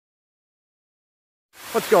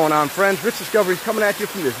What's going on, friends? Rich Discovery's coming at you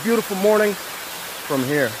from this beautiful morning from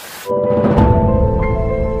here.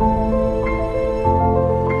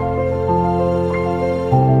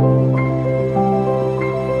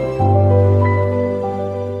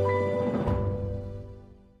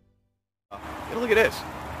 Look at this.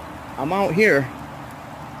 I'm out here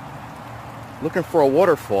looking for a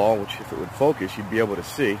waterfall, which if it would focus, you'd be able to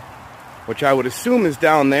see, which I would assume is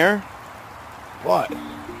down there. But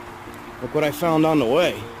look what I found on the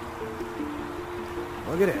way.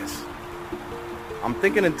 Look at this. I'm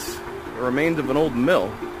thinking it's the remains of an old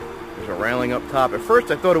mill. There's a railing up top. At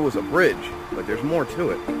first I thought it was a bridge, but there's more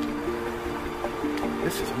to it.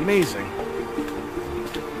 This is amazing.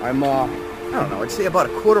 I'm, I don't know, I'd say about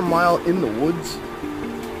a quarter mile in the woods,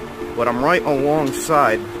 but I'm right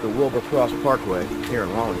alongside the Wilbur Cross Parkway here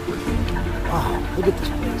in Wallingford. Wow, look at this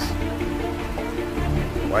place.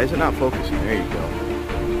 Why is it not focusing? There you go.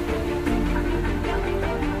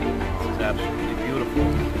 This is absolutely beautiful.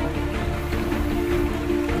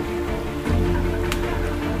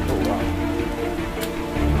 Oh, wow.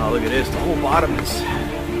 Oh, look at this. The whole bottom is, I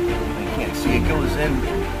can't see, it goes in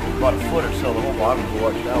about a foot or so. The whole bottom is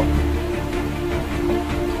washed out.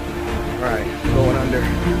 Alright, going under.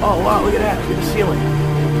 Oh, wow, look at that. Look at the ceiling.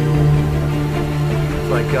 It's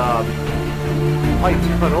like, pipes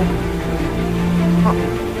cut open. Huh.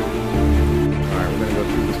 Alright, we're gonna go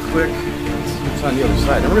through this quick. Let's see what's on the other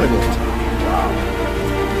side. Then we're gonna go. Wow.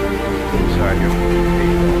 Sorry, here. There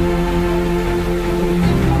you go.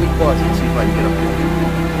 Let me pause and see if I can get up there.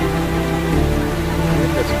 I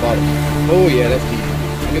think that's about it. Oh yeah, that's deep. I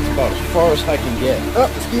think it's about as far as I can get. Oh,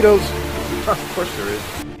 mosquitoes. Of course there is.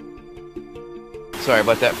 Sorry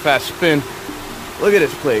about that fast spin. Look at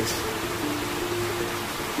this place.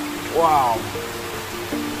 Wow.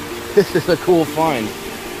 This is a cool find.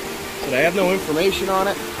 So I have no information on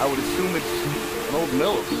it. I would assume it's an old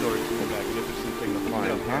mill of sorts. It's a magnificent thing to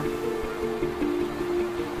find, huh?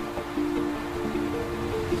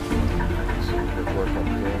 Some good work up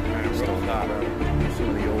there. Still not some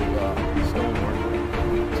of the old stonework.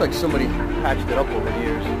 Looks like somebody patched it up over the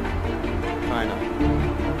years. Kinda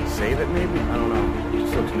save it maybe? I don't know. It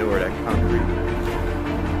just looks newer, that concrete.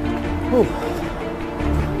 Whew.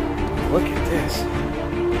 Look at this.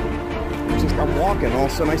 I'm walking, all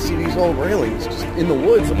of a sudden I see these old railings just in the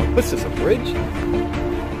woods. I'm like, what's this, a bridge?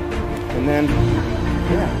 And then,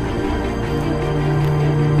 yeah.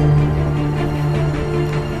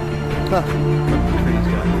 Huh.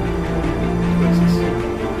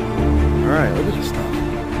 Alright, look at this stuff.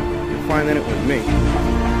 You're finding it with me.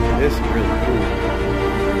 This is really cool.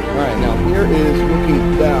 Alright, now here is looking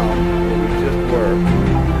down where we just were.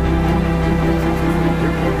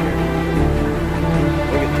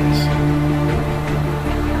 Look at this.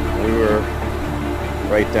 We were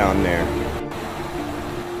right down there. I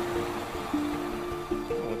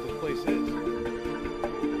don't know what this place is.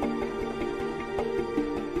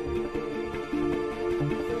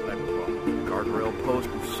 Type of guardrail post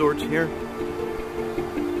of sorts here.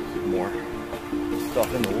 Some more stuff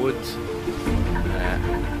in the woods.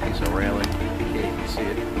 Piece of railing. Okay, you can see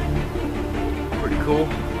it. Pretty cool.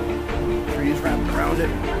 Trees wrapped around it.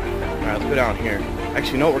 Alright, let's go down here.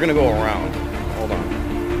 Actually, no, we're gonna go around. Hold on.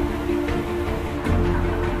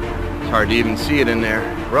 It's hard to even see it in there.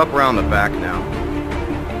 We're up around the back now.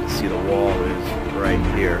 You can see the wall is right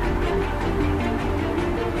here.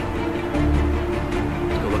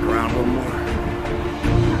 Let's go look around a little more.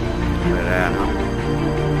 Look at that, huh?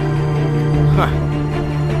 Huh.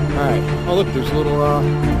 Alright. Oh look, there's a little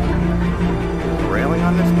railing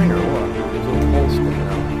on this thing or what? There's a little pole sticking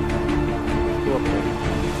out. Let's go up there.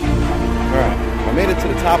 Alright. I made it to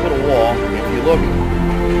the top of the wall. If you look,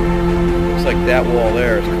 looks like that wall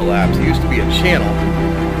there is collapsed. It used to be a channel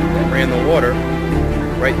that ran the water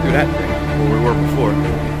right through that thing where we were before.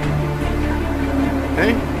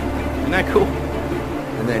 Okay? Isn't that cool?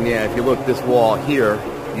 And then yeah, if you look, this wall here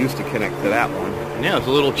used to connect to that one. And yeah, it's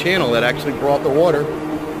a little channel that actually brought the water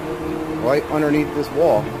right underneath this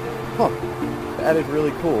wall. Huh. That is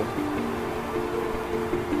really cool.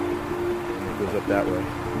 It goes up that way.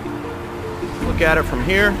 Look at it from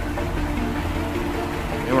here.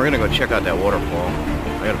 And we're gonna go check out that waterfall.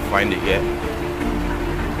 I gotta find it yet.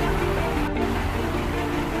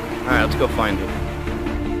 Alright, let's go find it.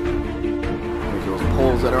 There's those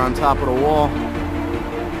poles that are on top of the wall. I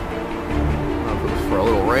don't know if it was for a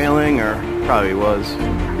little railing or probably was.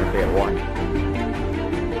 If they had one.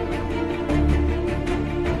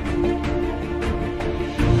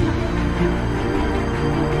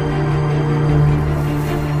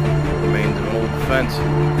 Fence.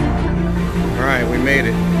 Alright, we made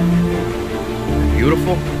it.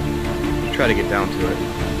 Beautiful. Try to get down to it.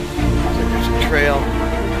 Looks like there's a trail.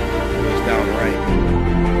 It goes down right.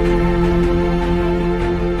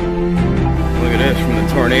 Look at this from the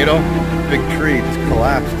tornado. Big tree just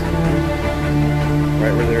collapsed.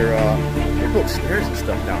 Right where they built stairs and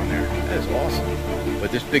stuff down there. That is awesome. But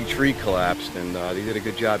this big tree collapsed, and they did a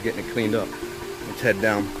good job getting it cleaned up. Let's head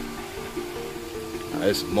down.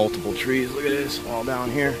 There's multiple trees. Look at this, all down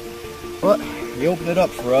here. But they opened it up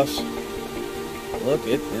for us. Look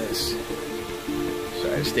at this.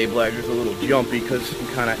 Sorry, the stabilizer's a little jumpy because I'm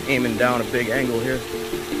kind of aiming down a big angle here.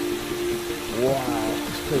 Wow,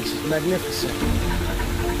 this place is magnificent.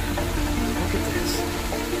 Look at this.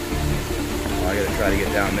 Oh, I gotta try to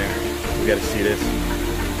get down there. We gotta see this.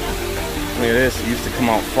 Look at this. It used to come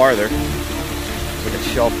out farther. It's like a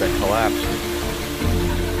shelf that collapsed.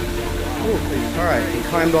 Alright, we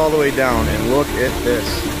climbed all the way down, and look at this.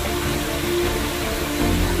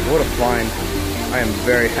 What a find. I am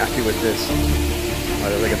very happy with this.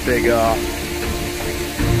 There's like a big, well,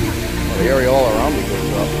 the area all around me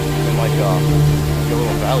goes up. And like a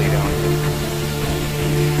little valley down here.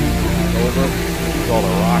 Over, it's all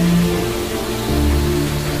the rocks.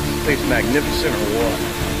 This place magnificent or what?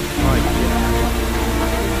 My God.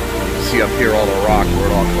 You can see up here all the rock where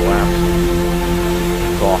it all collapsed.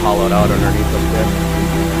 It's all hollowed out underneath up there.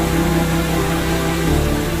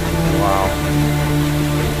 Wow.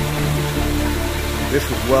 This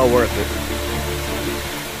is well worth it.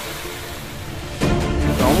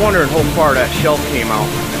 So I'm wondering how far that shelf came out.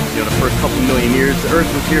 You know, the first couple million years the Earth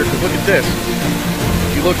was here. Because look at this.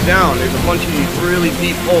 If you look down, there's a bunch of these really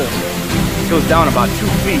deep holes. It goes down about 2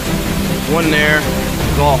 feet. One there.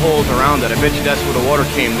 There's all holes around it. I bet you that's where the water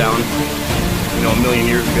came down. You know, a million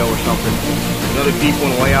years ago or something. Another deep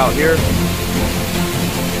one way out here.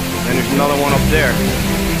 And there's another one up there.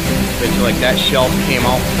 I bet you like that shelf came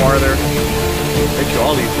out farther. I bet you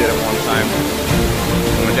all these did at one time.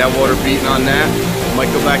 And with that water beating on that, it might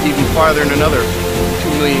go back even farther in another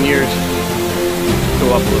 2 million years.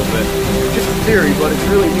 Go up a little bit. Just a theory, but it's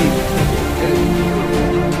really neat.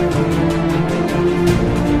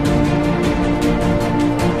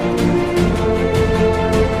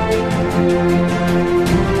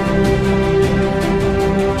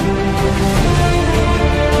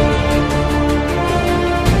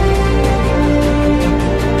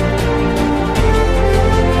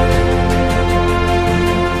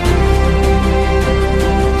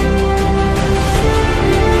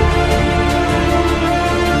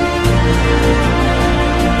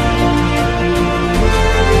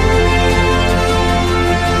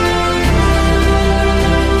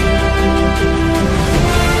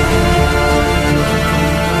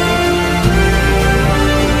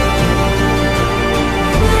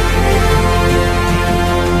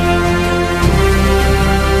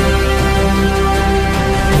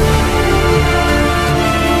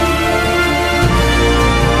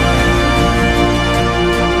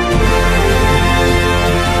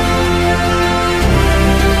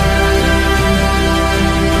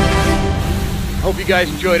 Hope you guys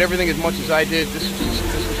enjoyed everything as much as I did. This was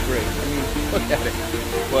great. I mean, look at it.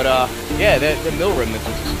 But yeah, the mill remnants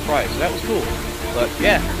was a surprise. So that was cool. But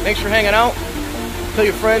yeah, thanks for hanging out. Tell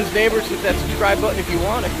your friends, neighbors, hit that subscribe button if you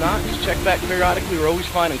want. If not, just check back periodically. We're always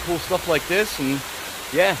finding cool stuff like this. And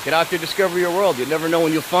yeah, get out there, discover your world. You never know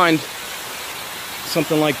when you'll find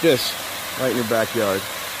something like this right in your backyard.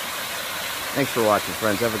 Thanks for watching,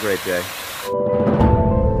 friends. Have a great day.